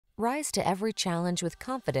Rise to every challenge with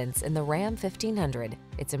confidence in the Ram 1500.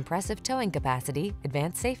 Its impressive towing capacity,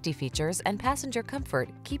 advanced safety features, and passenger comfort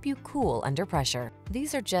keep you cool under pressure.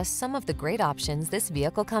 These are just some of the great options this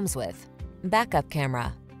vehicle comes with: backup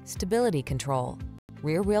camera, stability control,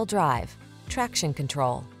 rear-wheel drive, traction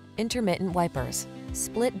control, intermittent wipers,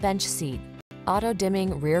 split bench seat,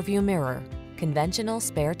 auto-dimming rear-view mirror, conventional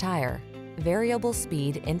spare tire, variable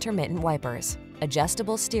speed intermittent wipers,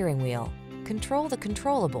 adjustable steering wheel. Control the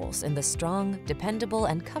controllables in the strong, dependable,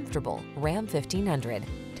 and comfortable Ram 1500.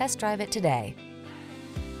 Test drive it today.